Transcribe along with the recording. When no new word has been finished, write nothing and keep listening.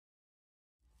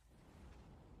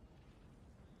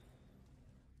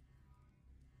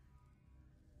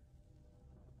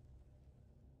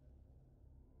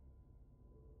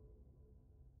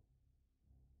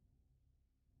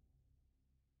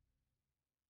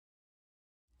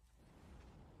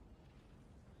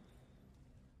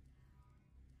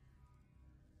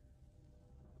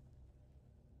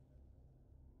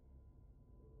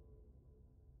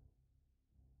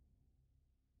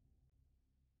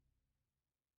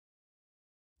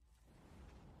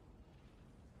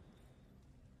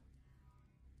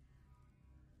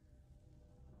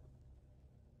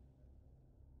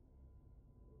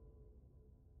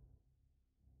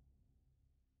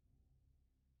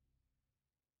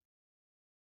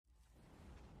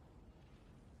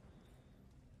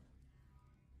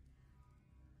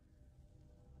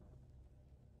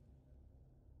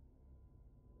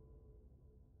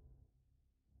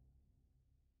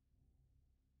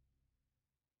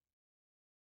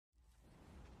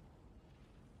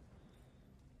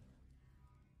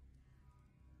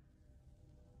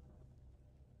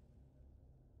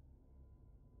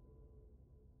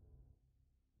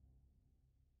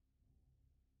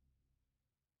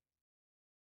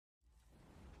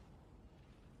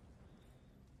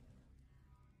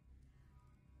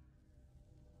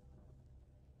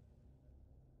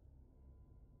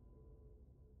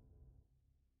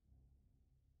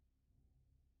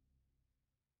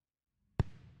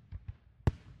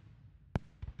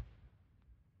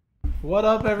What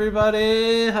up,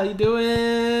 everybody? How you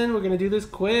doing? We're gonna do this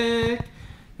quick.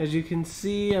 As you can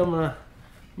see, I'm gonna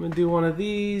do one of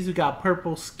these. We got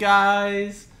purple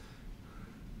skies.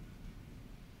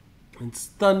 It's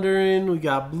thundering. We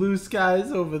got blue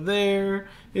skies over there.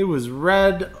 It was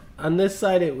red on this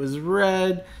side. It was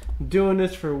red. I'm doing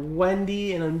this for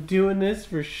Wendy, and I'm doing this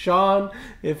for Sean.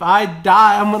 If I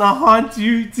die, I'm gonna haunt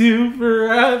you two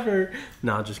forever.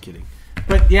 No, just kidding.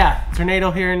 But yeah,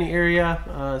 tornado here in the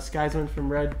area. Skies went from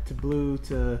red to blue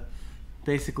to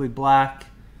basically black.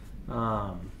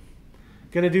 Gonna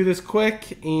do this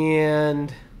quick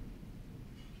and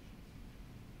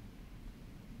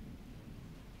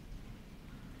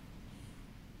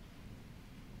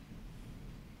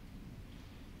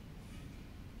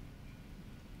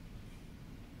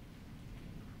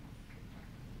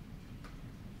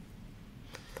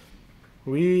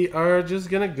we are just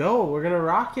gonna go. We're gonna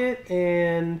rock it,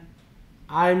 and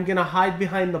I'm gonna hide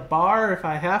behind the bar if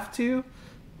I have to,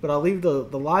 but I'll leave the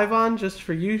live on just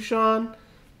for you, Sean.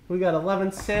 We got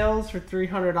 11 sales for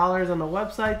 $300 on the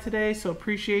website today, so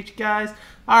appreciate you guys.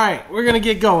 All right, we're gonna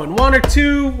get going. One or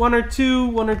two.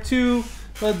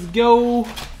 Let's go.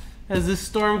 As this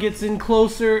storm gets in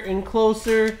closer and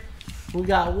closer, we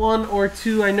got one or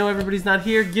two. I know everybody's not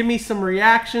here. Give me some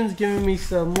reactions. Give me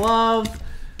some love.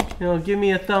 You know, give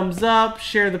me a thumbs up,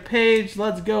 share the page,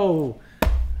 let's go.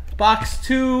 Box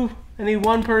 2, I need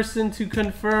one person to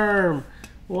confirm.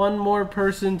 One more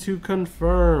person to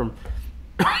confirm.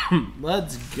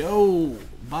 Let's go.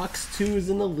 Box 2 is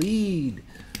in the lead.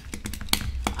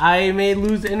 I may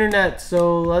lose the internet,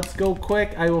 so let's go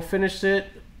quick. I will finish it.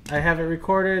 I have it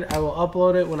recorded. I will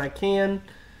upload it when I can.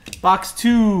 Box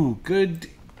 2, good,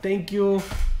 thank you.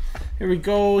 Here we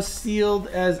go, sealed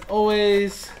as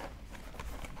always.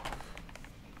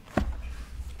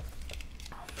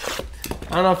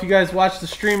 I don't know if you guys watched the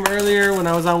stream earlier when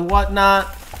I was on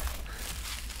Whatnot.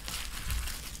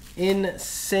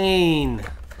 Insane.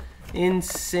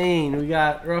 Insane. We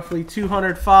got roughly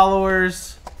 200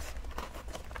 followers.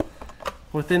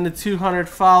 Within the 200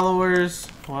 followers,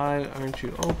 why aren't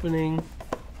you opening?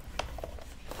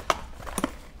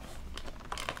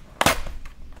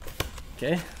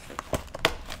 Okay.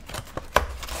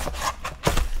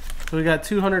 So we got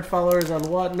 200 followers on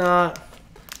Whatnot.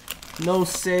 No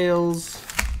sales,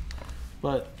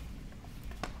 but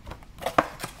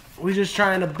we're just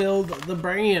trying to build the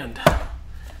brand.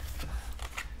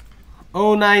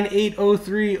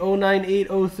 09803,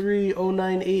 09803,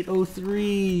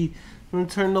 09803. I'm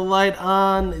gonna turn the light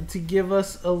on to give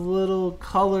us a little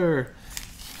color.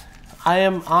 I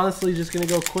am honestly just gonna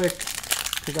go quick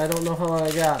because I don't know how long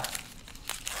I got.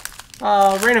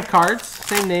 Rain of Cards,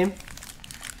 same name.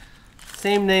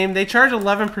 Same name. They charge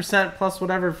 11% plus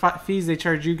whatever fees they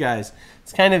charge you guys.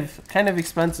 It's kind of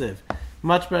expensive.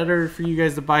 Much better for you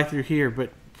guys to buy through here, but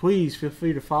please feel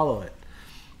free to follow it.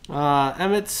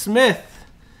 Emmett Smith.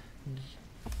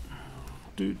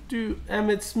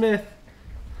 Emmett Smith.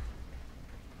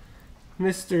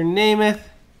 Mr. Namath.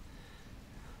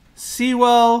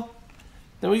 Sewell.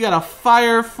 Then we got a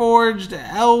Fire Forged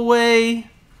Elway.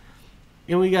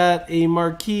 And we got a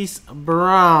Marquise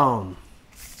Brown.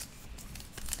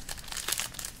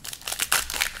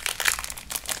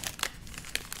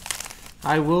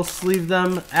 I will sleeve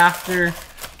them after.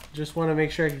 Just want to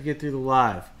make sure I can get through the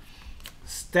live.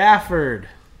 Stafford.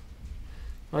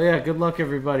 Oh yeah, good luck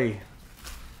everybody.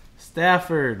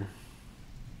 Stafford.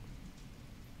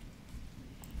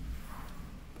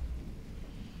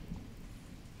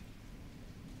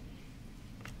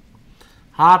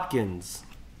 Hopkins.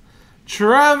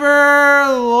 Trevor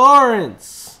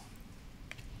Lawrence.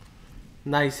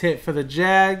 Nice hit for the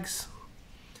Jags.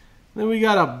 Then we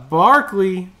got a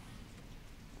Barkley.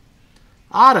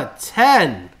 Out of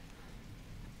 10.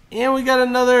 And we got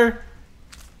another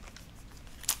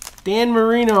Dan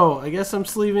Marino. I guess I'm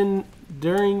sleeving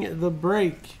during the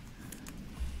break.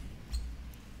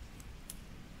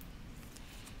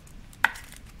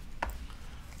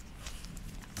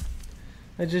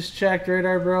 I just checked.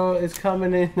 Radar Bro is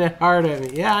coming in hard at me.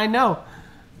 Yeah, I know.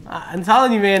 I'm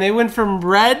telling you, man. It went from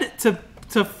red to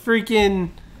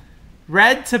freaking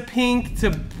red to pink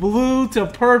to blue to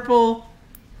purple.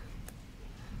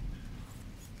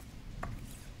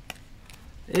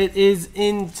 It is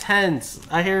intense.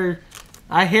 I hear it.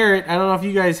 I don't know if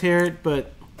you guys hear it,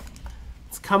 but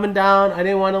it's coming down. I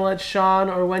didn't want to let Sean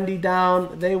or Wendy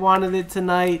down. They wanted it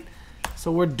tonight,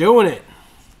 so we're doing it.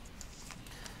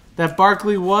 That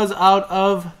Barkley was out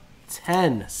of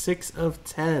 10. 6 of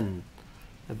 10,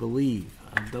 I believe.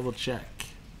 I'll double check.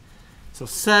 So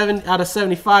 7 out of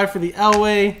 75 for the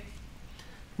Elway.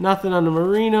 Nothing on the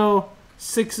Marino.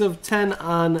 6 of 10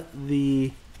 on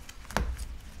the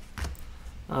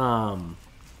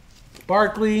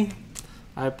Barkley.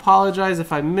 I apologize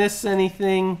if I miss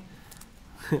anything.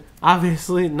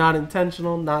 Obviously, not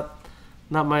intentional, not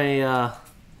my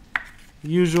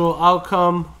usual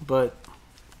outcome, but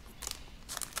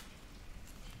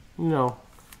you know,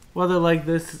 weather like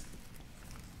this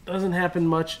doesn't happen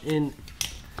much in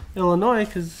Illinois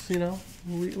because, you know,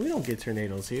 we don't get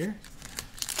tornadoes here.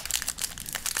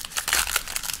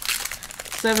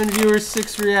 7 viewers,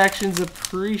 6 reactions.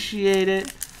 Appreciate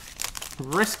it.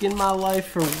 Risking my life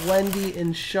for Wendy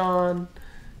and Sean.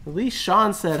 At least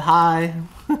Sean said hi.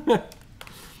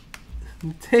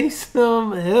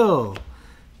 Taysom Hill.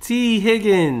 T.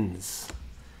 Higgins.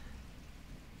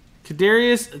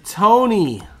 Kadarius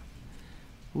Toney.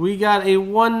 We got a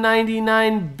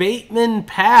 199 Bateman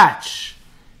patch.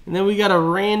 And then we got a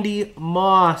Randy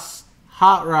Moss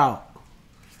hot route.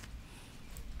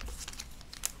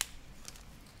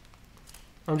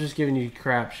 I'm just giving you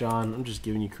crap, Sean. I'm just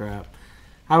giving you crap.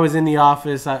 I was in the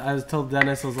office. I was told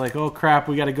Dennis, I was like, oh crap,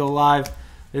 we got to go live.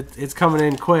 It's coming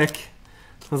in quick.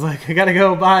 I was like, I got to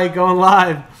go, bye, going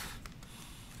live.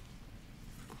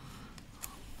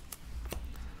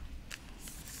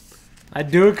 I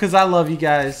do it because I love you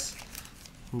guys.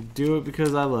 Do it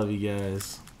because I love you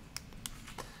guys.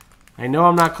 I know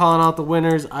I'm not calling out the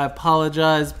winners. I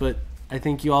apologize, but I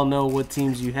think you all know what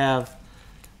teams you have.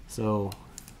 So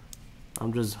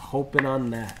I'm just hoping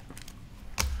on that.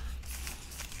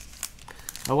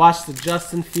 I watched the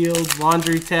Justin Fields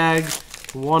laundry tag,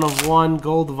 1 of 1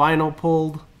 gold vinyl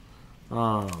pulled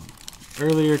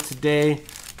earlier today.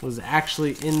 Was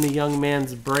actually in the young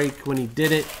man's break when he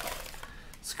did it.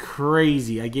 It's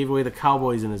crazy. I gave away the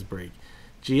Cowboys in his break.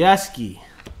 Gieske,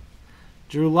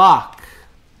 Drew Lock,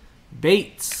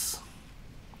 Bates.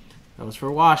 That was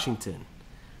for Washington.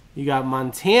 You got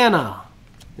Montana.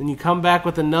 Then you come back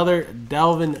with another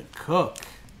Dalvin Cook.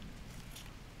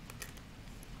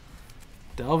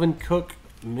 Dalvin Cook,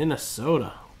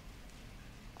 Minnesota.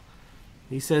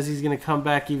 He says he's going to come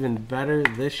back even better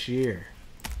this year.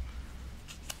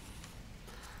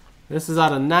 This is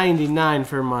out of 99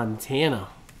 for Montana.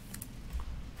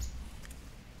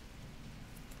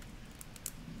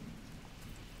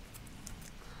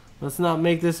 Let's not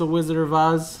make this a Wizard of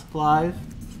Oz live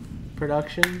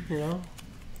production, you know.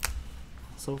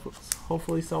 So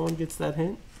hopefully someone gets that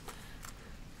hint.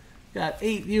 Got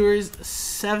 8 viewers,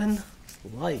 7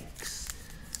 likes.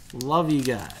 Love you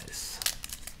guys.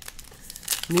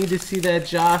 Need to see that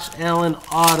Josh Allen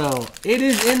auto. It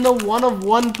is in the 1 of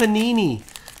 1 Panini.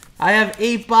 I have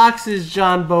 8 boxes,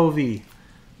 John Bovey.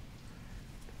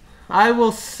 I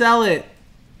will sell it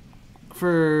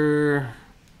for,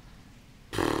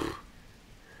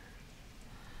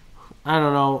 I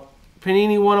don't know,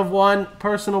 Panini 1 of 1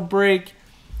 personal break.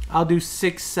 I'll do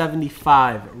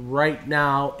 $6.75 right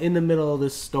now in the middle of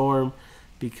this storm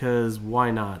because why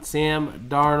not? Sam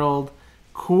Darnold,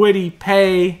 Kwity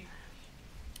Paye.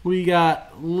 We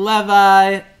got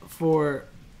Levi for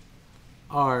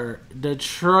our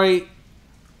Detroit.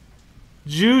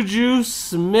 Juju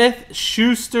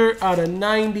Smith-Schuster out of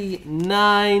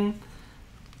 99.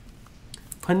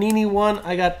 Panini 1,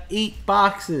 I got 8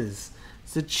 boxes.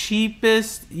 It's the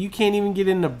cheapest. You can't even get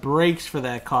into breaks for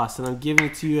that cost, and I'm giving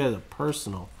it to you as a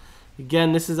personal.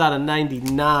 Again, this is out of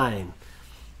 99.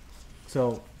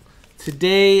 So,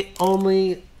 today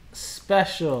only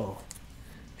special.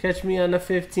 Catch me on the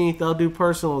 15th. I'll do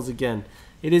personals again.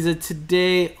 It is a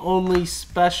today only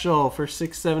special for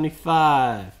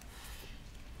 $6.75.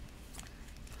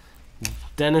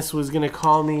 Dennis was going to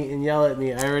call me and yell at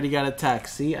me. I already got a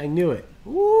text. See, I knew it.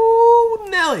 Woo,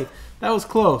 Nelly. That was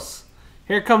close.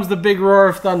 Here comes the big roar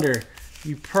of thunder.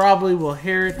 You probably will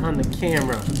hear it on the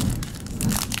camera.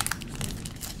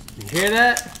 You hear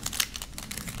that?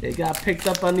 It got picked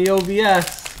up on the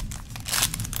OBS.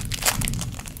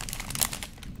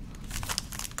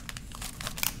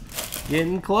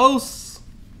 Getting close.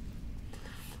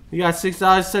 You got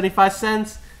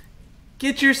 $6.75.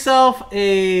 Get yourself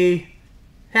a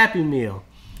Happy Meal.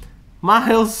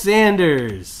 Miles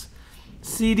Sanders,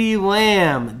 CeeDee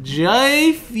Lamb,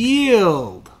 Jay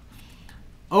Field,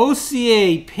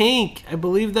 OCA Pink. I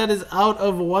believe that is out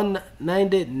of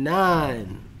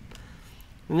 199.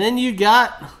 And then you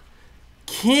got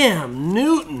Cam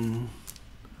Newton.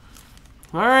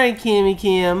 All right, Cammy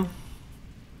Cam.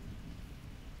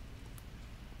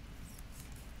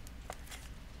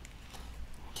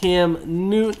 Cam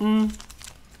Newton,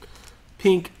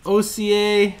 pink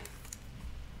OCA.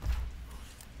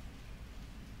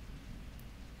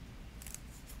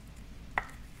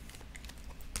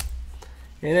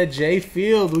 And a Jay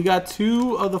Field. We got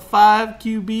 2 of the 5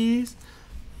 QBs.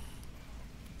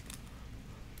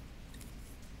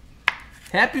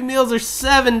 Happy Meals are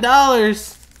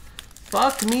 $7.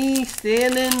 Fuck me,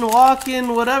 standing,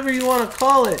 walking, whatever you want to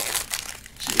call it.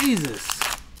 Jesus.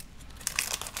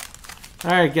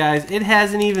 Alright guys, it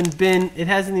hasn't even been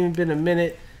a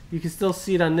minute. You can still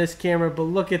see it on this camera, but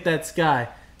look at that sky.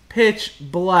 Pitch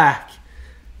black.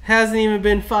 Hasn't even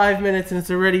been 5 minutes and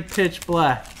it's already pitch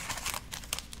black.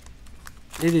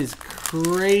 It is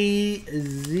crazy.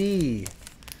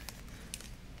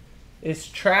 Is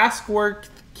Trask worth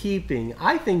keeping?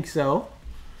 I think so.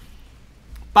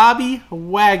 Bobby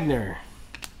Wagner.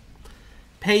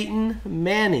 Peyton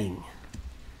Manning.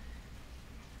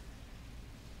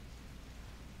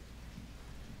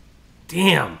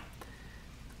 Damn.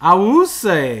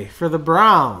 Awuse for the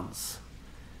Browns.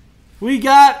 We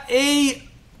got a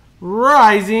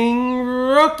rising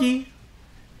rookie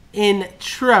in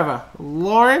Trevor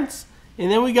Lawrence. And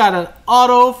then we got an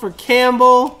auto for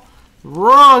Campbell.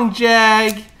 Wrong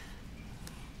Jag.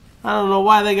 I don't know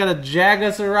why they gotta jag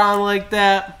us around like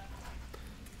that.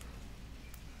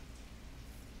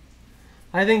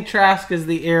 I think Trask is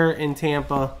the heir in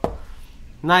Tampa.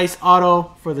 Nice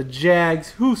auto for the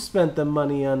Jags. Who spent the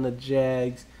money on the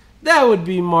Jags? That would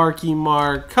be Marky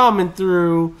Mark coming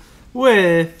through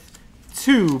with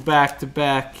 2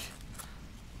 back-to-back.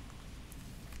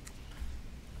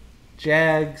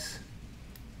 Jags.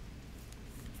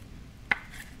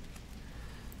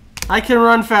 I can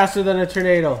run faster than a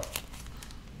tornado.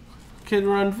 Can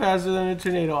run faster than a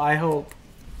tornado, I hope.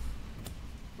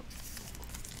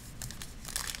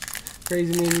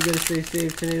 Crazy man, you gotta stay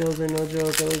safe. Tornadoes are no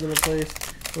joke. I live in a place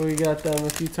where we got them a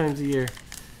few times a year.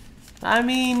 I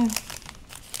mean,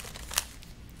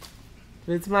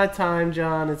 it's my time,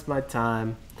 John. It's my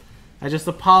time. I just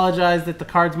apologize that the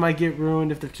cards might get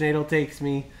ruined if the tornado takes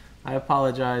me. I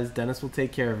apologize. Dennis will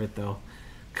take care of it, though.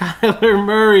 Kyler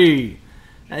Murray.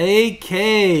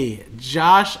 A.K.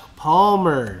 Josh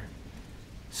Palmer.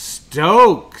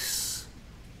 Stokes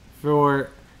for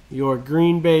your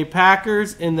Green Bay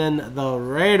Packers. And then the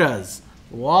Raiders.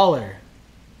 Waller.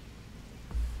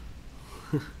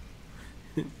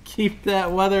 Keep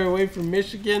that weather away from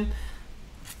Michigan.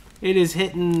 It is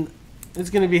hitting. It's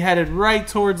going to be headed right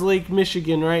towards Lake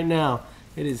Michigan right now.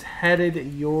 It is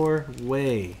headed your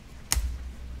way.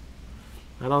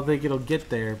 I don't think it'll get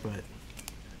there, but...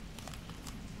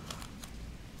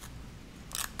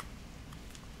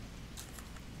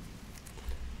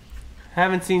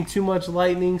 haven't seen too much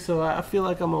lightning, so I feel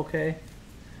like I'm okay.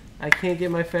 I can't get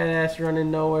my fat ass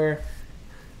running nowhere.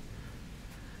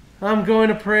 I'm going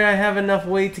to pray I have enough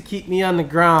weight to keep me on the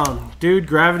ground. Dude,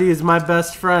 gravity is my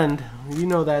best friend. You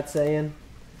know that saying.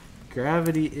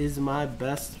 Gravity is my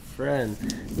best friend.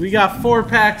 We got 4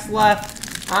 packs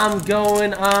left. I'm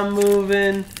going. I'm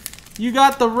moving. You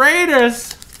got the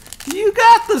Raiders. You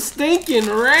got the stinking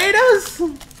Raiders.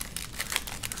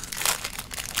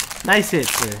 Nice hit,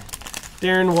 sir.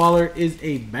 Darren Waller is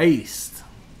a beast.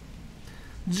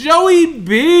 Joey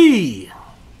B.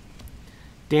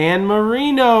 Dan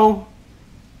Marino.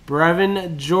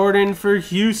 Brevin Jordan for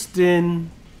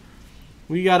Houston.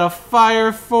 We got a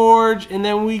Fire Forge, and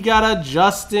then we got a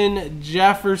Justin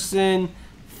Jefferson.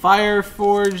 Fire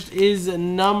Forged is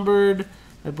numbered.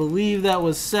 I believe that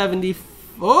was 70.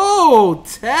 Oh,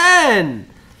 10.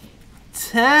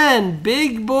 10.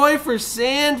 Big boy for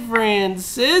San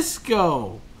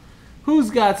Francisco.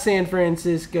 Who's got San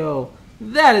Francisco?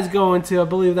 That is going to, I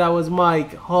believe that was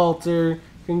Mike Halter.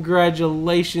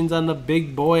 Congratulations on the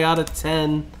big boy out of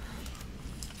 10.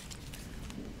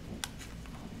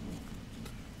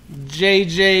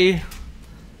 JJ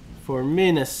for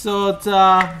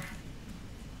Minnesota.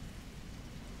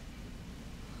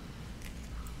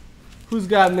 Who's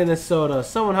got Minnesota?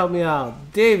 Someone help me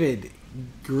out. David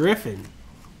Griffin.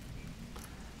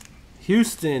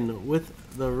 Houston with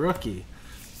the rookie.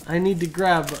 I need to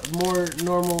grab more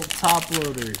normal top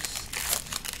loaders.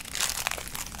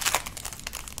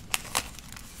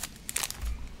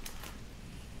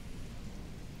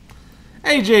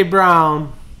 AJ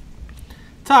Brown.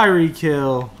 Tyreek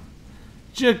Hill.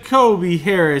 Jacoby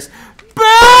Harris.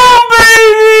 Boom,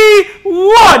 baby!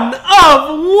 1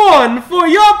 of 1 for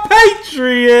your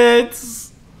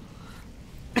Patriots.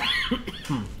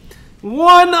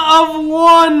 1 of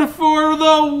 1 for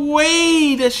the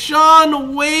Wade.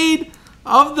 Shaun Wade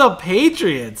of the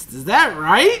Patriots. Is that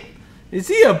right? Is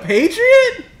he a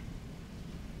Patriot?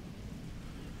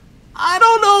 I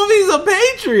don't know if he's a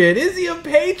Patriot. Is he a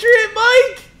Patriot,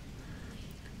 Mike?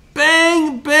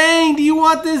 Bang, bang. Do you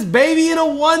want this baby in a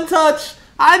 1-touch?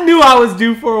 I knew I was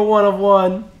due for a 1 of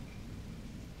 1.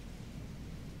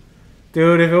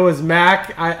 Dude, if it was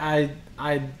Mac,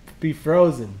 I'd be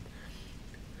frozen.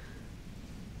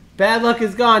 Bad luck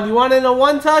is gone. You want it in a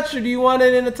one touch or do you want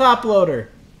it in a top loader?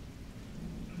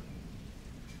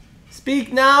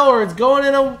 Speak now or it's going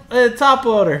in a top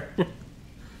loader.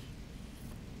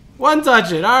 One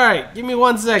touch it. All right, give me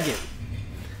 1 second.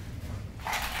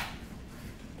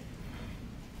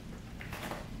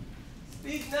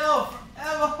 Speak now,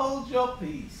 forever hold your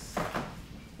peace.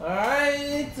 All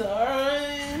right, all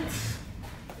right.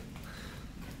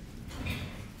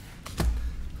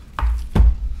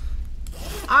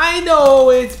 I know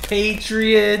it's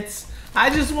Patriots. I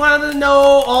just wanted to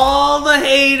know all the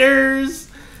haters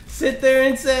sit there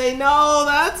and say, no,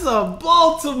 that's a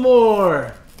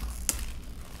Baltimore.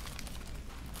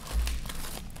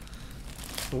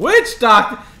 Witch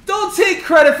doctor. Don't take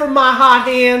credit for my hot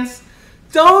hands.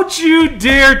 Don't you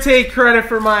dare take credit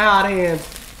for my hot hands.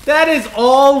 That is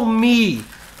all me.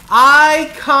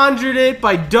 I conjured it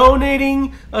by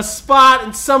donating a spot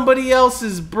in somebody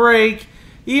else's break.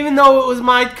 Even though it was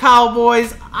my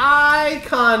Cowboys, I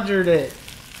conjured it.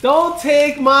 Don't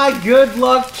take my good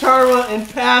luck charma and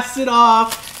pass it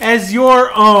off as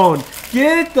your own.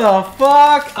 Get the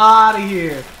fuck out of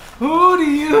here. Who do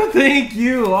you think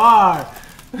you are?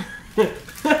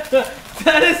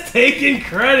 That is taking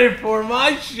credit for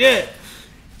my shit.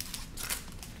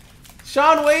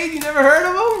 Shaun Wade, you never heard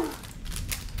of him?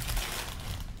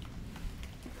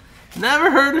 Never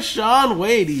heard of Shaun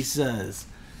Wade, he says.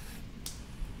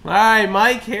 Alright,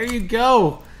 Mike, here you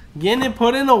go. Again, and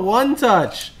put in a one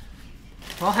touch.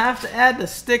 I'll have to add the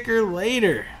sticker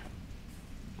later.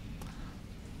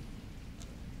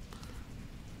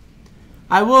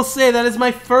 I will say that is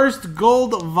my first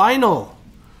gold vinyl.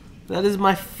 That is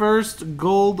my first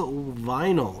gold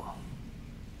vinyl.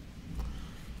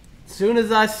 As soon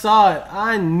as I saw it,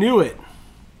 I knew it.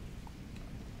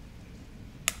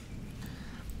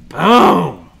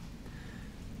 Boom!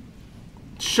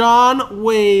 Shaun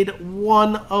Wade,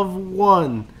 1 of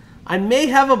 1. I may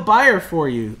have a buyer for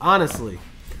you, honestly.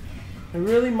 I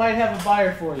really might have a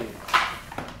buyer for you.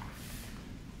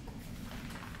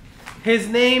 His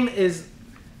name is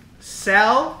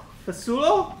Sal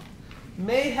Fasulo.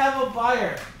 May have a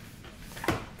buyer.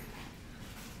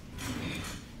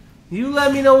 You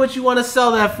let me know what you want to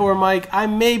sell that for, Mike. I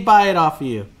may buy it off of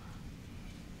you.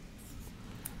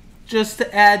 Just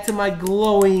to add to my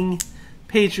glowing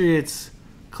Patriots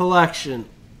collection.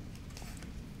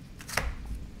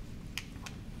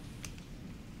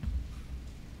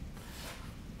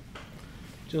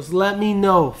 Just let me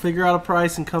know. Figure out a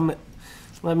price and come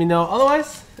let me know.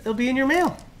 Otherwise, it'll be in your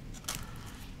mail.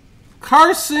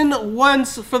 Carson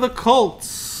Wentz for the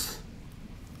Colts.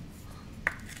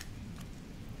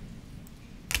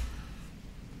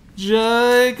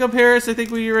 Jacob Harris, I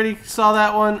think we already saw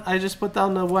that one. I just put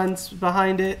down the Wentz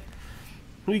behind it.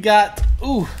 We got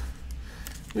 2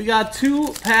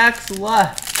 packs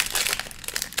left.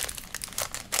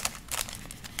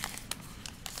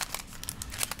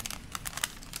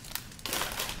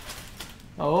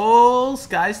 Oh,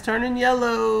 sky's turning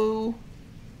yellow.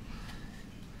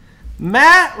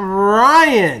 Matt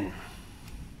Ryan.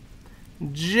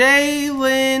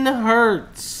 Jalen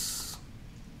Hurts.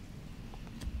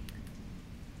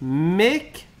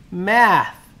 Mick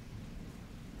Math.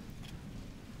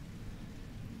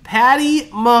 Patty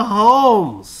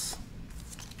Mahomes.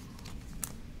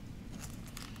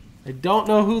 I don't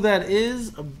know who that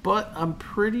is, but I'm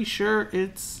pretty sure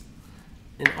it's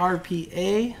an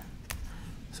RPA.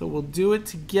 So we'll do it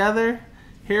together.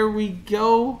 Here we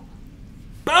go.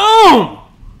 Boom!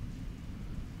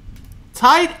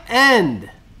 Tight end.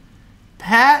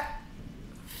 Pat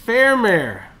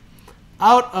Fairmare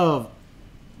out of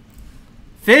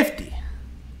 50.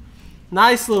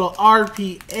 Nice little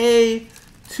RPA.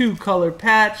 2-color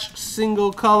patch.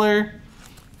 Single color.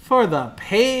 For the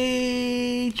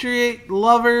Patriot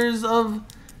lovers of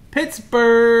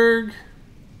Pittsburgh.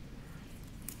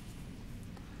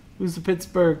 Who's the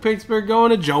Pittsburgh? Pittsburgh going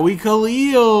to Joey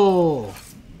Khalil.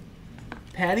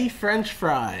 Patty French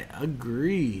fry.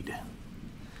 Agreed.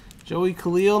 Joey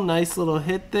Khalil, nice little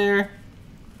hit there.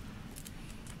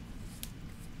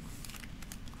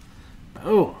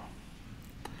 Boom.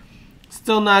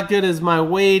 Still not good as my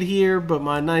Wade here, but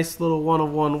my nice little 1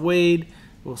 of 1 Wade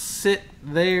will sit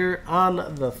there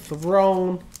on the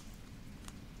throne.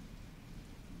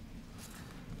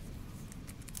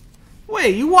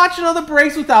 Wait, you watching other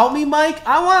breaks without me, Mike?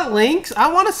 I want links.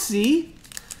 I want to see.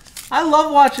 I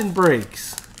love watching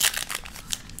breaks.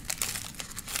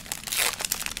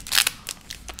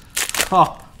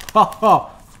 Oh,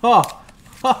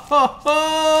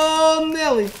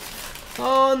 Nelly.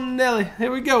 Oh, Nelly.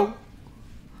 Here we go.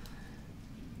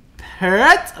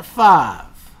 Heret 5.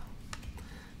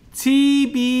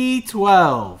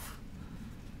 TB12.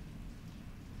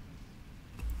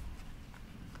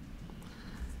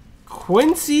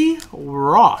 Quincy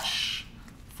Roche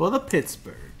for the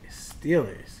Pittsburgh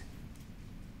Steelers.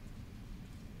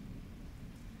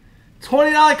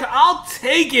 $20 card. I'll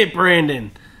take it,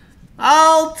 Brandon.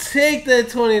 I'll take that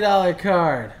 $20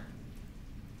 card.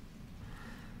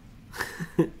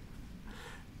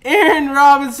 Aaron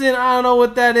Robinson, I don't know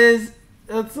what that is.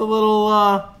 That's a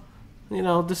little,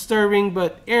 disturbing.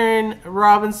 But Aaron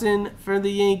Robinson for the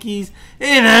Yankees.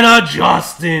 And then a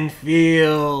Justin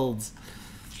Fields.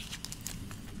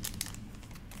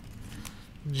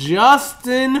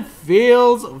 Justin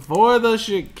Fields for the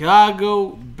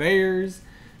Chicago Bears.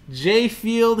 J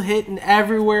Field hitting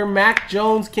everywhere. Mac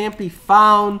Jones can't be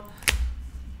found.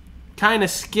 Kind of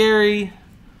scary.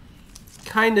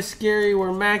 Kind of scary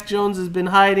where Mac Jones has been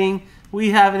hiding.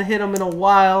 We haven't hit him in a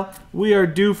while. We are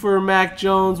due for a Mac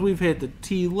Jones. We've hit the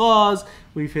T. Laws.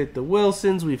 We've hit the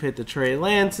Wilsons. We've hit the Trey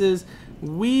Lances.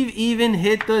 We've even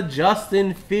hit the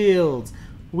Justin Fields.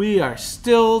 We are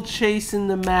still chasing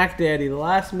the Mac Daddy. The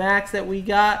last Macs that we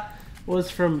got was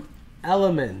from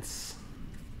Elements.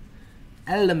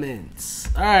 Elements.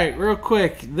 All right, real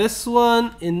quick. This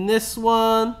one and this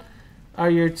one are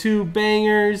your two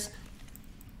bangers.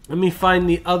 Let me find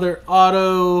the other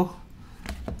auto.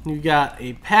 You got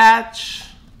a patch,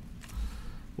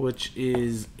 which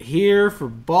is here for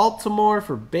Baltimore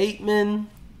for Bateman.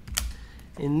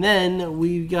 And then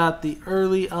we've got the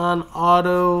early on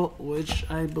auto, which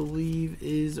I believe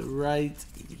is right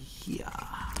here.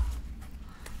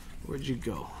 Where'd you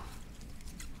go?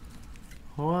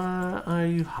 Why are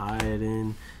you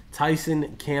hiding?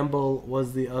 Tyson Campbell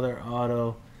was the other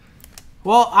auto.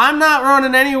 Well, I'm not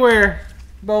running anywhere,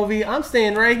 Bovie. I'm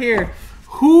staying right here.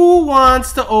 Who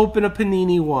wants to open a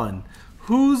Panini 1?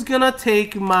 Who's going to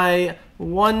take my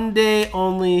one-day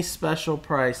only special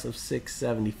price of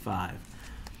 $6.75?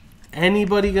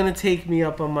 Anybody going to take me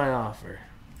up on my offer?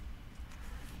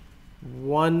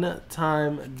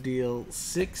 One-time deal,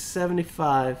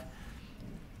 $6.75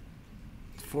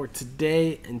 for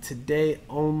today and today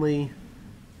only.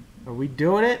 Are we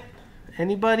doing it?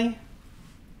 Anybody?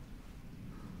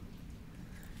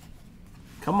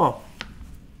 Come on.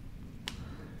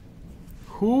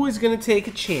 Who is going to take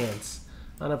a chance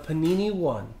on a Panini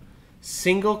 1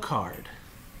 single card?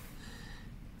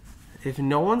 If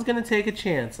no one's going to take a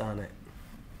chance on it,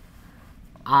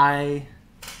 I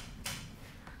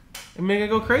am going to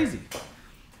go crazy.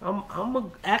 I'm going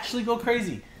to actually go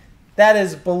crazy. That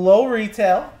is below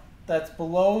retail. That's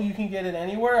below, you can get it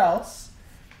anywhere else.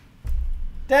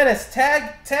 Dennis,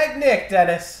 tag Nick,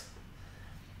 Dennis.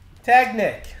 Tag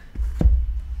Nick.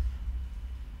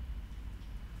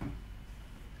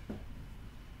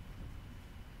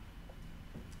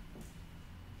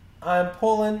 I'm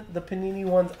pulling the Panini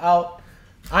 1s out.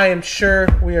 I am sure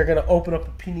we are going to open up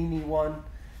a Panini 1.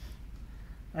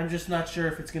 I'm just not sure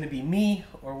if it's going to be me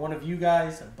or one of you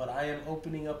guys, but I am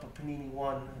opening up a Panini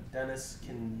 1. Dennis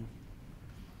can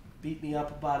beat me up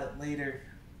about it later.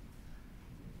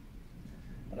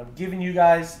 But I'm giving you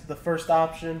guys the first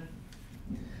option.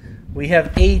 We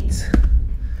have 8.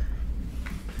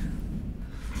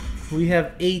 We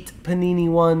have 8 Panini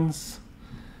 1s.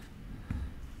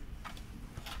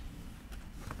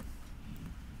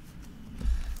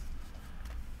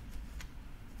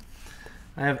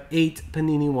 I have 8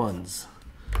 Panini 1s.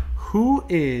 Who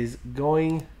is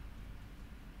going...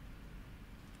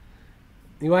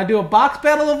 You want to do a box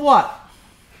battle of what?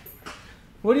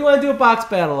 What do you want to do a box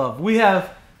battle of? We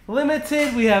have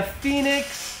Limited. We have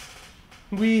Phoenix.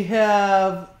 We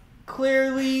have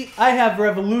Clearly. I have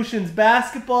Revolutions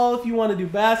Basketball if you want to do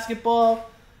basketball.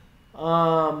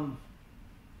 I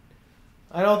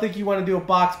don't think you want to do a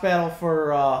box battle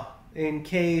for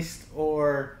Encased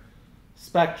or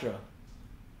Spectra.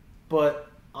 But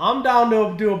I'm down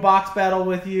to do a box battle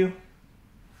with you.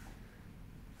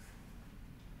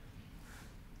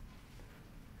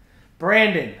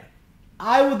 Brandon,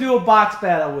 I will do a box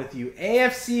battle with you.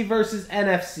 AFC versus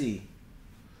NFC.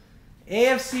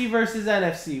 AFC versus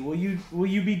NFC. Will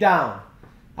you be down?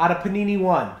 Out of Panini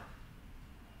 1.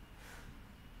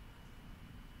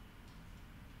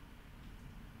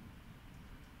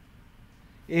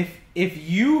 If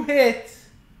you hit...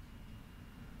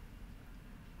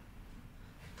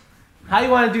 How do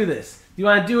you want to do this? Do you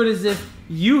want to do it as if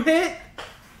you hit,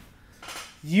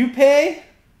 you pay?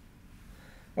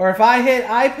 Or if I hit,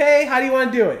 I pay? How do you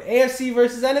want to do it? AFC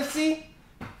versus NFC?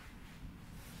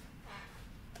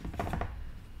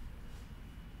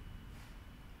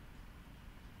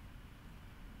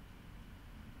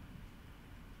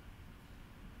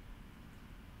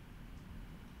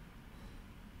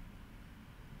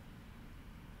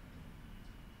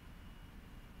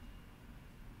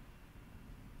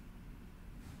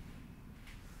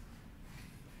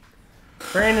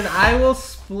 Brandon, I will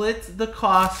split the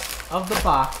cost of the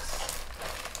box.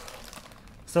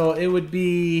 So it would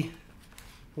be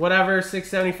whatever,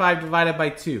 $675 divided by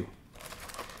 2.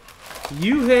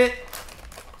 You hit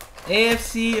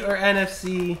AFC or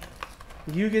NFC.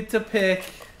 You get to pick.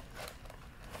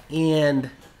 And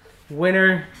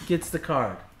winner gets the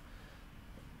card.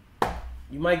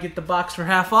 You might get the box for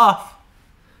half off.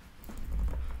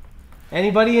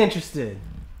 Anybody interested?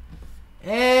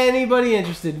 Anybody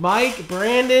interested? Mike,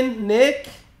 Brandon, Nick?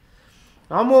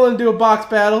 I'm willing to do a box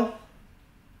battle.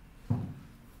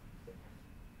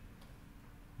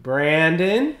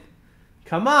 Brandon,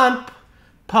 come on.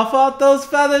 Puff out those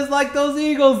feathers like those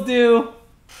eagles do.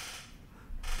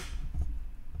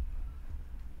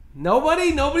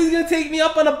 Nobody? Nobody's going to take me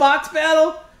up on a box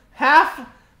battle? Half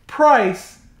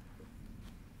price.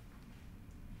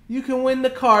 You can win the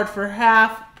card for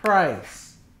half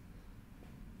price.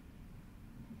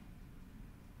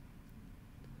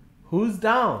 Who's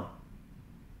down?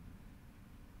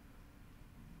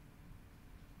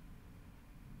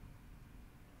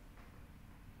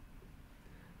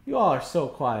 You all are so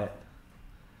quiet.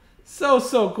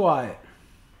 So quiet.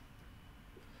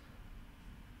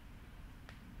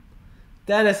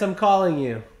 Dennis, I'm calling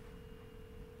you.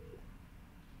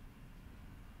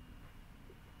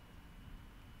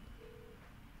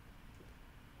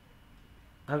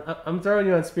 I'm throwing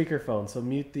you on speakerphone, so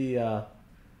mute the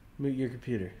mute your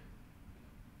computer.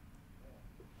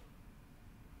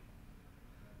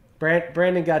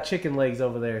 Brandon got chicken legs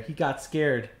over there. He got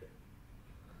scared.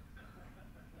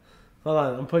 Hold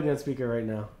on, I'm putting you on speaker right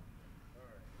now.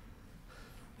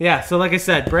 Yeah, so like I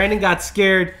said, Brandon got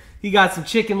scared. He got some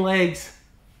chicken legs.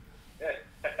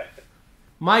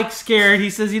 Mike's scared.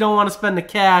 He says he don't want to spend the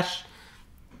cash.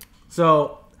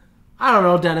 So, I don't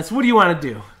know, Dennis. What do you want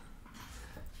to do?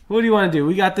 What do you want to do?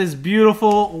 We got this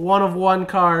beautiful one-of-one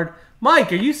card.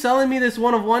 Mike, are you selling me this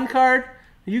one-of-one card? Are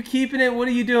you keeping it? What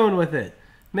are you doing with it?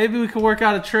 Maybe we can work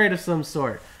out a trade of some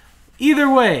sort. Either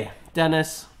way,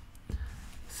 Dennis,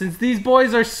 since these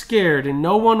boys are scared and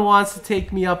no one wants to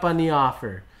take me up on the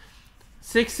offer,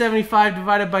 $675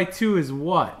 divided by 2 is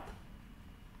what?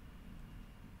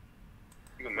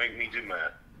 You're going to make me do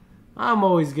math. I'm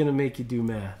always going to make you do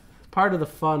math. It's part of the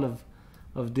fun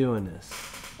of doing this.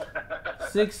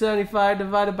 $675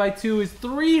 divided by 2 is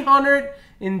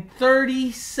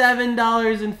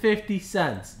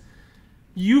 $337.50.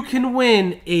 You can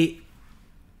win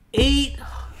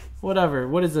whatever.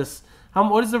 What is this?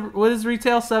 What is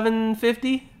retail?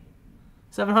 $750?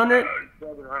 $700? 700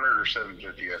 or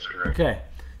 750, that's correct. Okay.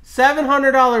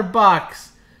 $700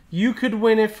 box. You could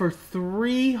win it for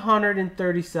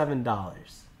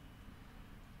 $337.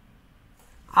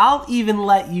 I'll even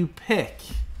let you pick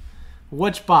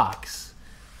which box.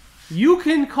 You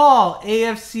can call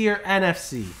AFC or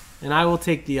NFC, and I will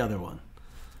take the other one.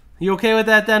 You okay with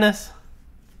that, Dennis?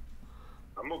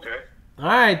 I'm okay. All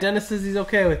right, Dennis says he's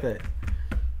okay with it.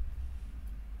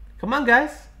 Come on,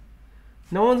 guys.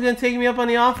 No one's going to take me up on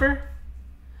the offer?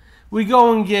 We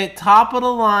go and get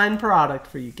top-of-the-line product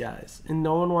for you guys, and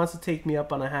no one wants to take me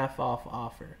up on a half-off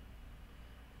offer.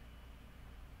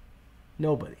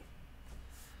 Nobody.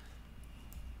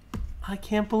 I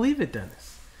can't believe it,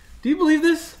 Dennis. Do you believe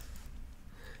this?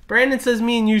 Brandon says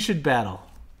me and you should battle.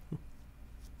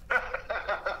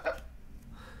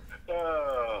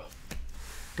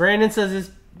 Brandon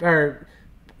says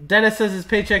Dennis says his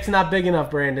paycheck's not big enough,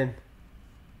 Brandon.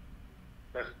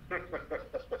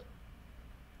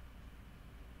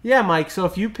 Yeah, Mike, so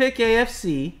if you pick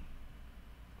AFC,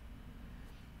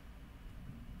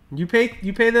 you pay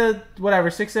the whatever,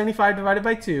 $675 divided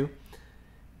by 2.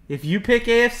 If you pick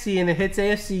AFC and it hits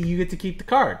AFC, you get to keep the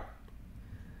card.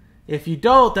 If you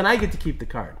don't, then I get to keep the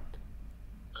card.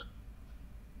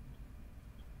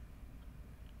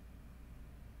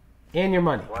 And your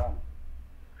money. Wow.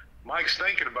 Mike's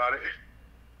thinking about it.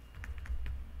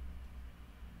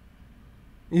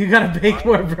 You gotta bake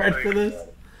more bread for this?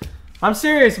 I'm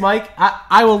serious, Mike.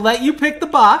 I will let you pick the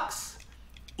box,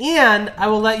 and I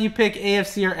will let you pick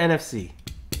AFC or NFC.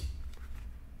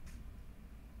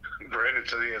 Brandon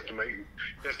said he has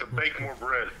to bake more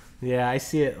bread. Yeah, I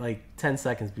see it like 10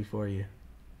 seconds before you.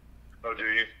 Oh, do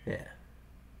you? Yeah.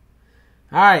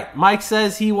 All right, Mike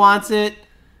says he wants it.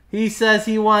 He says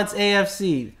he wants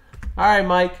AFC. All right,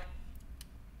 Mike.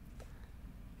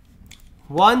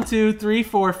 1, 2, 3,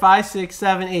 4, 5, 6,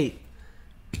 7, 8.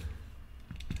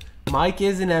 Mike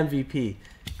is an MVP.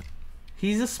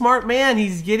 He's a smart man.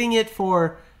 He's getting it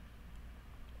for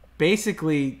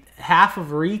basically half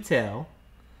of retail.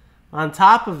 On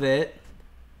top of it,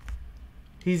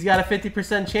 he's got a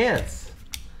 50% chance.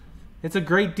 It's a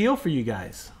great deal for you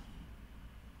guys.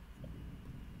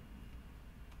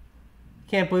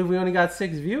 Can't believe we only got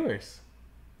 6 viewers.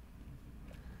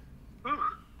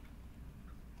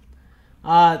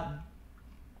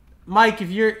 Mike, if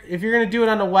you're gonna do it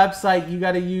on the website, you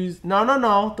gotta use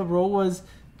no. The rule was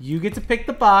you get to pick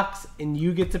the box and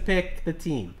you get to pick the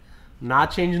team. I'm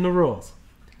not changing the rules.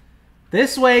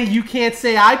 This way you can't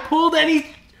say I pulled any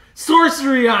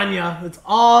sorcery on you. It's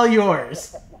all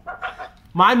yours.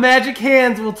 My magic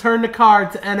hands will turn the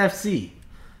card to NFC.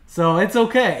 So it's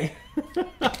okay.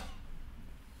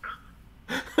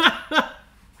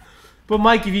 But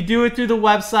Mike, if you do it through the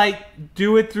website,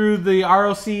 do it through the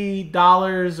ROC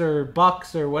dollars or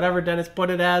bucks or whatever Dennis put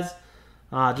it as.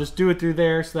 Just do it through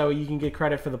there so that way you can get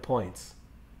credit for the points.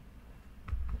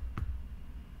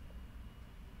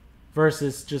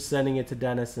 Versus just sending it to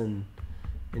Dennis and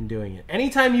doing it.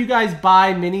 Anytime you guys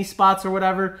buy mini spots or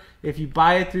whatever, if you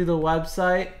buy it through the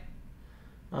website,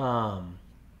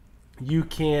 you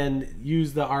can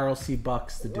use the ROC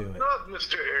bucks to do it. What's up,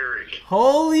 Mr. Eric?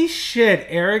 Holy shit,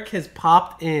 Eric has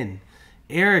popped in.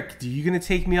 Eric, are you going to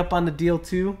take me up on the deal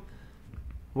too?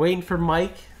 Waiting for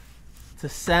Mike to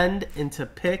send and to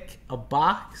pick a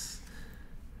box.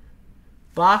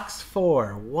 Box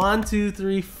 4. 1, 2,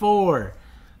 3, 4.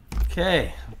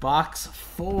 Okay, box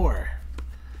 4.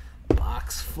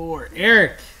 Box 4.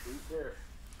 Eric.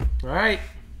 All right.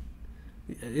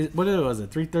 What was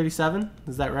it? 337?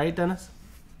 Is that right, Dennis?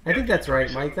 I think that's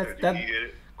right, Mike.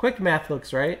 That quick math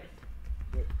looks right.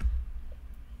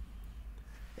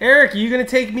 Eric, are you gonna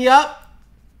take me up?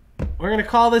 We're gonna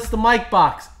call this the Mike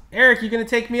box. Eric, you gonna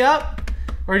take me up,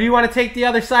 or do you want to take the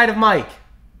other side of Mike?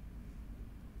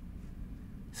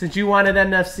 Since you wanted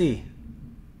NFC.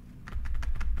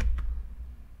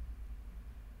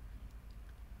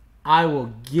 I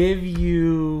will give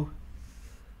you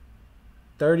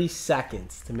 30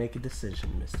 seconds to make a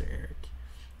decision, Mr. Eric.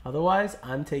 Otherwise,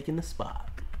 I'm taking the spot.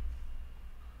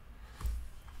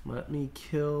 Let me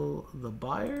kill the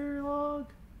buyer log.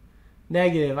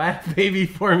 Negative. I have baby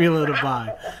formula to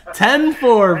buy.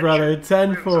 10-4, brother.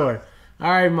 10-4.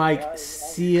 All right, Mike.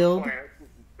 Sealed.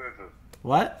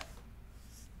 What?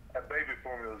 That baby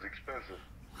formula is expensive.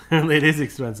 It is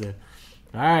expensive.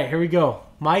 All right, here we go.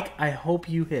 Mike, I hope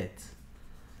you hit.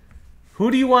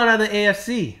 Who do you want out of the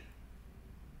AFC?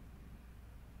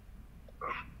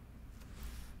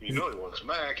 You know he wants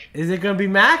Mac. Is it going to be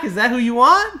Mac? Is that who you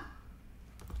want?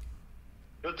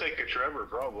 He'll take a Trevor,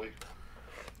 probably.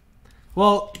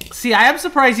 Well, see, I am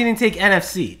surprised he didn't take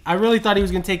NFC. I really thought he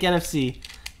was going to take NFC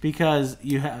because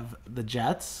you have the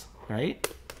Jets, right?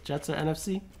 Jets are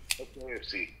NFC? That's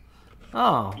NFC.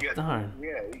 Oh, You got, darn.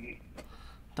 Yeah, you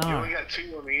Darn. only got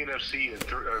 2 on the NFC and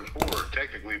 4,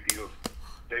 technically, if you go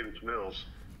Davis Mills.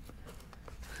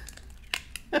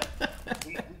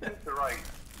 He picked the right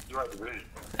division.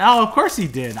 Oh, of course he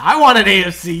did. I wanted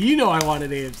AFC. You know I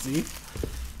wanted AFC.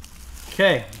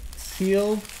 Okay.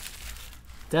 Sealed.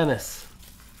 Dennis.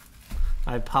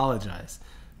 I apologize.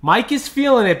 Mike is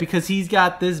feeling it because he's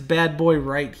got this bad boy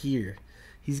right here.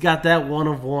 He's got that 1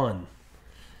 of 1.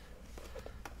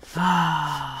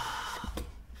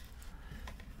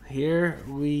 Here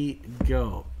we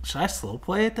go. Should I slow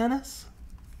play it, Dennis?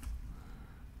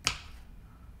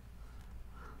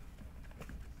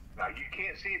 Now, you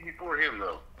can't see it before him,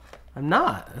 though. I'm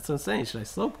not. That's what I'm saying. Should I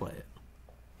slow play it?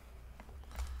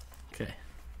 Okay.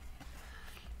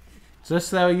 Just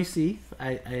so you see,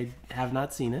 I have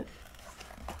not seen it.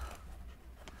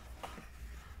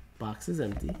 Box is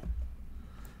empty.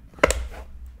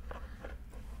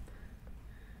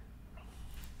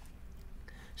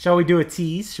 Shall we do a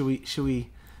tease? Should we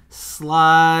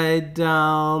slide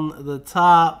down the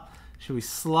top? Should we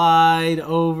slide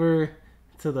over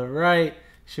to the right?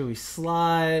 Should we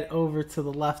slide over to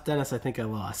the left? Dennis, I think I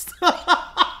lost.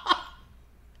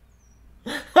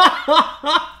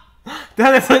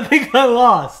 Dennis, I think I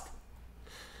lost.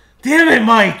 Damn it,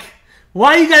 Mike.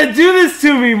 Why you gotta do this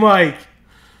to me, Mike?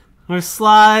 We're gonna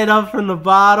slide up from the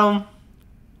bottom.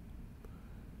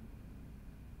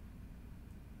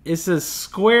 It says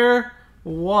square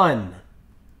 1.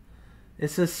 It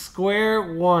says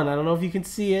square 1. I don't know if you can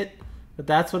see it, but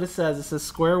that's what it says. It says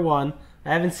square 1.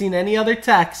 I haven't seen any other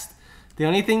text. The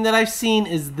only thing that I've seen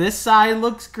is this side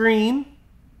looks green.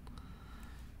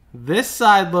 This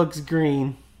side looks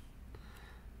green.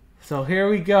 So here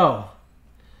we go.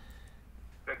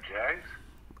 The Jags?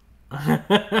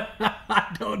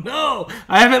 I don't know.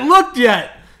 I haven't looked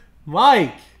yet.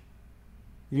 Mike,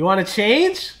 you want to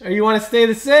change or you want to stay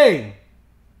the same?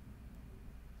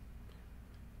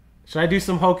 Should I do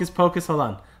some hocus pocus? Hold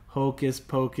on. Hocus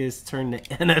pocus, turn to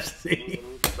NFC.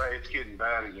 It's getting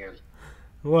bad again.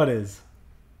 What is?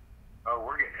 Oh,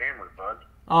 we're getting hammered, bud.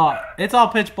 Oh, it's all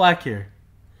pitch black here.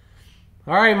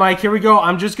 All right, Mike, here we go.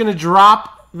 I'm just going to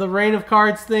drop the Rain of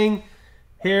Cards thing.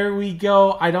 Here we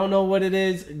go. I don't know what it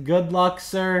is. Good luck,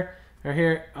 sir. Or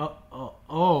here.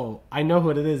 Oh, I know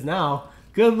what it is now.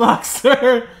 Good luck,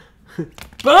 sir.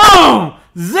 Boom!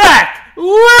 Zach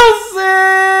Wilson!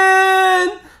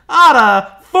 Out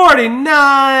of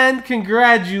 49.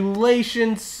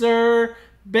 Congratulations, sir.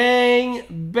 Bang,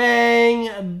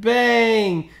 bang,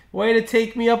 bang. Way to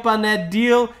take me up on that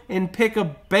deal and pick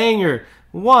a banger.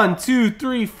 1, 2,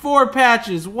 3, 4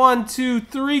 patches. 1, 2,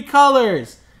 3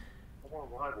 colors.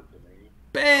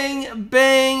 Bang,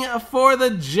 bang for the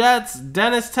Jets.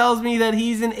 Dennis tells me that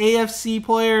he's an AFC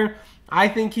player. I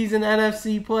think he's an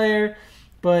NFC player.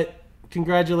 But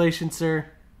congratulations, sir.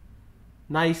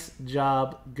 Nice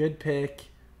job. Good pick.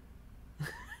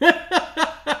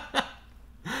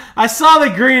 I saw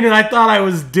the green and I thought I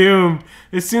was doomed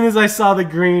as soon as I saw the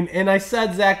green. And I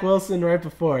said Zach Wilson right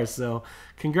before. So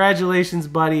congratulations,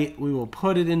 buddy. We will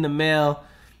put it in the mail.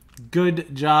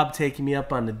 Good job taking me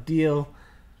up on the deal.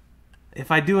 If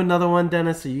I do another one,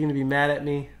 Dennis, are you going to be mad at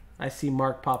me? I see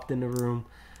Mark popped in the room.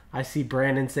 I see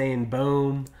Brandon saying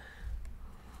boom.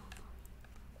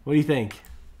 What do you think?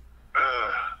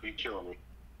 You're killing me.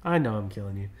 I know I'm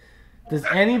killing you. Does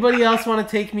anybody else want to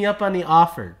take me up on the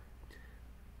offer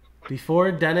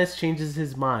before Dennis changes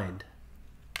his mind?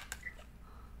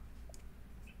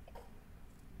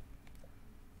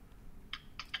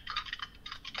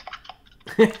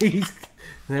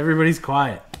 Everybody's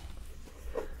quiet.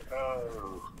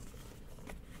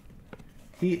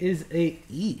 He is a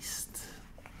East.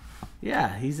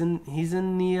 Yeah, he's in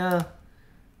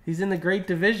the Great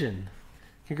Division.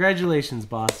 Congratulations,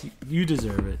 boss. You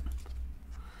deserve it.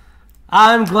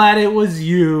 I'm glad it was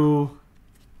you.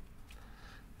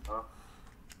 Huh?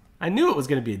 I knew it was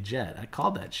gonna be a Jet. I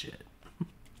called that shit.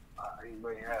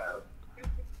 Anybody have?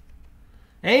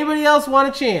 Anybody else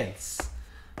want a chance?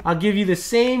 I'll give you the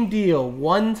same deal.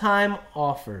 One-time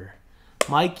offer.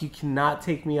 Mike, you cannot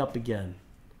take me up again.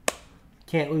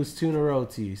 Can't lose 2 in a row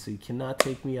to you, so you cannot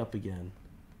take me up again.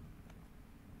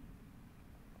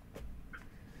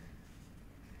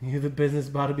 You're the business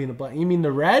about to be in the black. You mean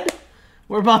the red?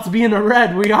 We're about to be in the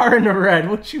red. We are in the red.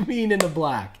 What you mean in the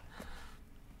black?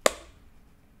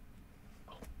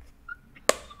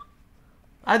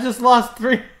 I just lost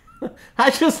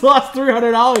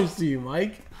 $300 to you,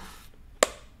 Mike.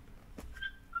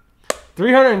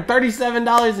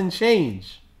 $337 and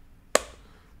change.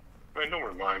 Man, don't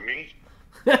remind me.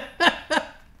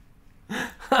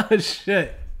 Oh,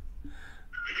 shit.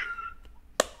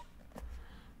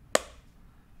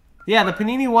 Yeah, the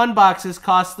Panini 1 boxes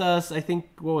cost us, I think,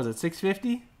 what was it,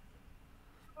 $6.50?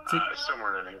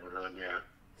 Somewhere in the neighborhood, yeah.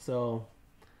 So,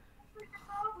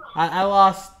 I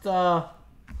lost,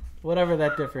 whatever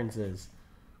that difference is.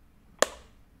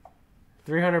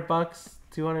 $300,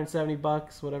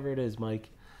 $270, whatever it is, Mike.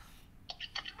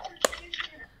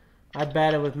 I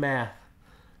batted with math.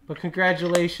 But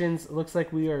congratulations. It looks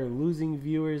like we are losing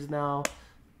viewers now.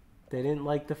 They didn't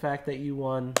like the fact that you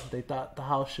won. They thought the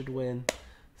house should win.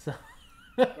 So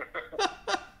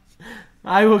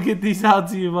I will get these out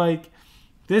to you, Mike.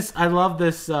 I love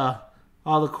this. All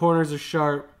the corners are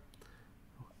sharp.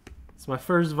 It's my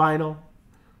first vinyl.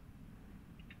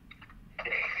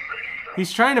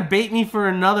 He's trying to bait me for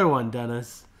another one,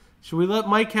 Dennis. Should we let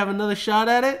Mike have another shot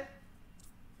at it?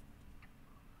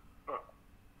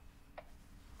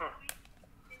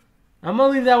 I'm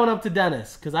going to leave that one up to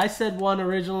Dennis, because I said one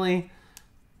originally.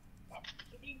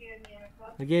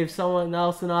 I gave someone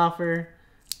else an offer,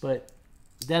 but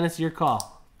Dennis, your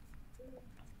call.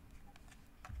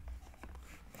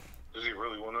 Does he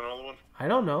really want another one? I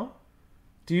don't know.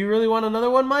 Do you really want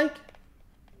another one, Mike?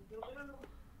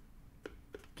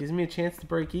 Gives me a chance to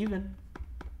break even.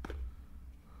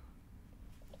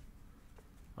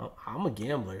 Oh, I'm a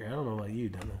gambler. I don't know about you,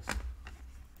 Dennis.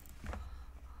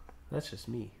 That's just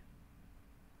me.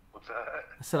 What's that?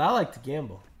 I said I like to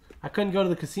gamble. I couldn't go to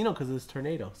the casino because of this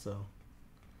tornado, so.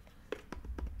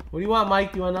 What do you want,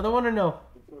 Mike? Do you want another one or no?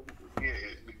 Yeah,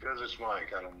 because it's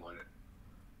Mike, I don't want it.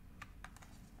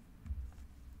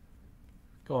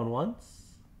 Going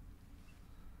once.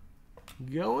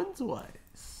 Going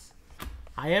twice.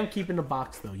 I am keeping the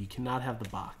box, though. You cannot have the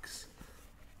box.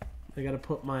 I gotta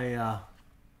put my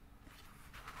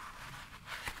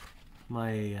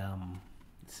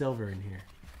silver in here.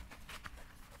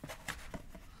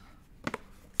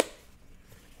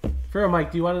 Fair,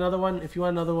 Mike, do you want another one? If you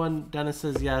want another one, Dennis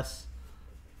says yes.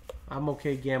 I'm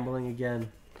okay gambling again.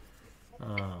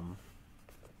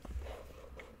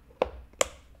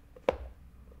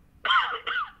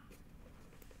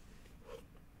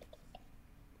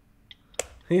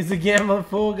 He's a gambling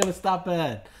fool, gonna stop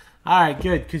ahead. All right,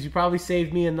 good, because you probably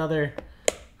saved me another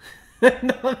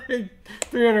another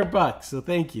 $300. So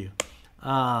thank you.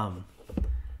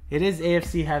 It is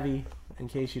AFC heavy, in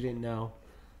case you didn't know,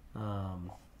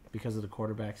 because of the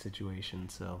quarterback situation.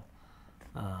 So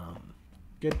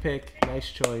good pick, nice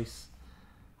choice.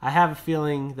 I have a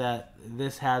feeling that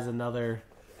this has another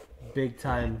big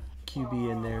time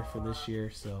QB in there for this year.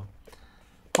 So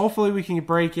hopefully we can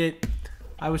break it.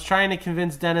 I was trying to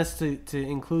convince Dennis to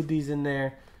include these in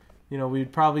there. You know,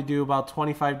 we'd probably do about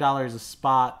 $25 a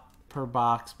spot per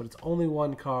box, but it's only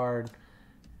one card.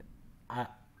 I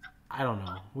don't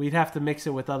know. We'd have to mix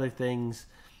it with other things,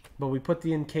 but we put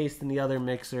the encased in the other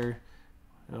mixer.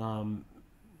 You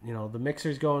know, the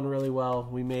mixer's going really well.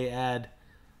 We may add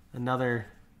another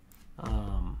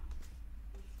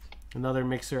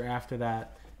mixer after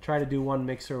that. Try to do one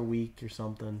mixer a week or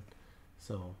something.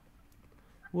 So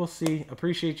we'll see.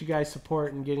 Appreciate you guys'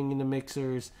 support and getting into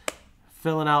mixers,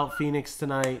 filling out Phoenix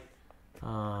tonight.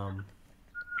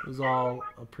 It was all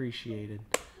appreciated.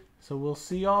 So we'll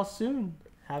see y'all soon.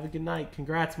 Have a good night.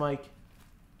 Congrats, Mike.